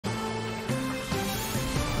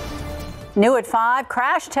New at 5,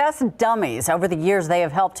 crash test dummies. Over the years, they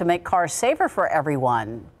have helped to make cars safer for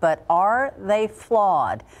everyone. But are they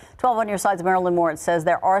flawed? 12 on your side's Marilyn Moritz says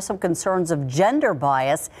there are some concerns of gender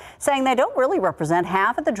bias, saying they don't really represent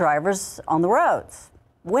half of the drivers on the roads.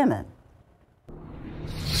 Women.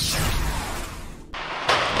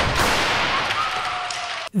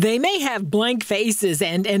 They may have blank faces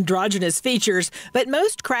and androgynous features, but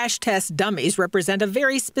most crash test dummies represent a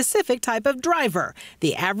very specific type of driver,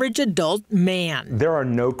 the average adult man. There are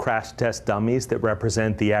no crash test dummies that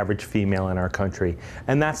represent the average female in our country,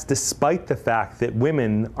 and that's despite the fact that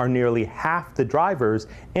women are nearly half the drivers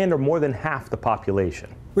and are more than half the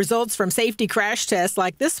population. Results from safety crash tests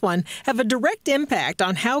like this one have a direct impact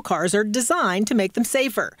on how cars are designed to make them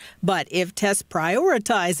safer. But if tests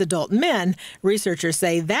prioritize adult men, researchers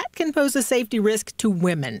say that can pose a safety risk to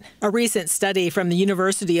women. A recent study from the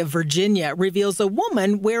University of Virginia reveals a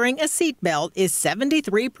woman wearing a seatbelt is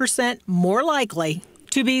 73% more likely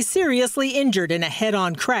to be seriously injured in a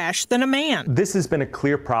head-on crash than a man. This has been a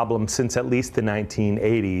clear problem since at least the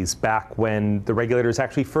 1980s, back when the regulators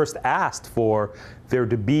actually first asked for there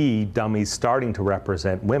to be dummies starting to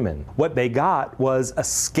represent women. What they got was a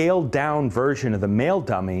scaled-down version of the male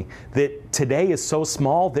dummy that today is so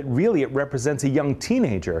small that really it represents a young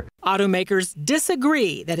teenager. Automakers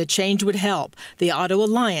disagree that a change would help. The Auto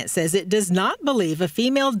Alliance says it does not believe a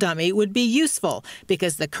female dummy would be useful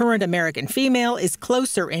because the current American female is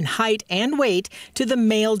closer in height and weight to the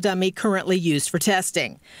male dummy currently used for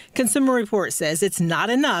testing. Consumer Reports says it's not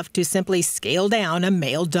enough to simply scale down a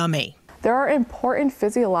male dummy. There are important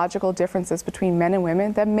physiological differences between men and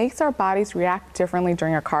women that makes our bodies react differently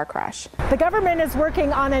during a car crash. The government is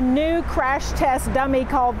working on a new crash test dummy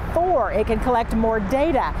called Thor. It can collect more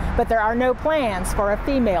data, but there are no plans for a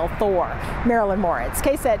female Thor. Marilyn Moritz,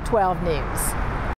 KSAT 12 News.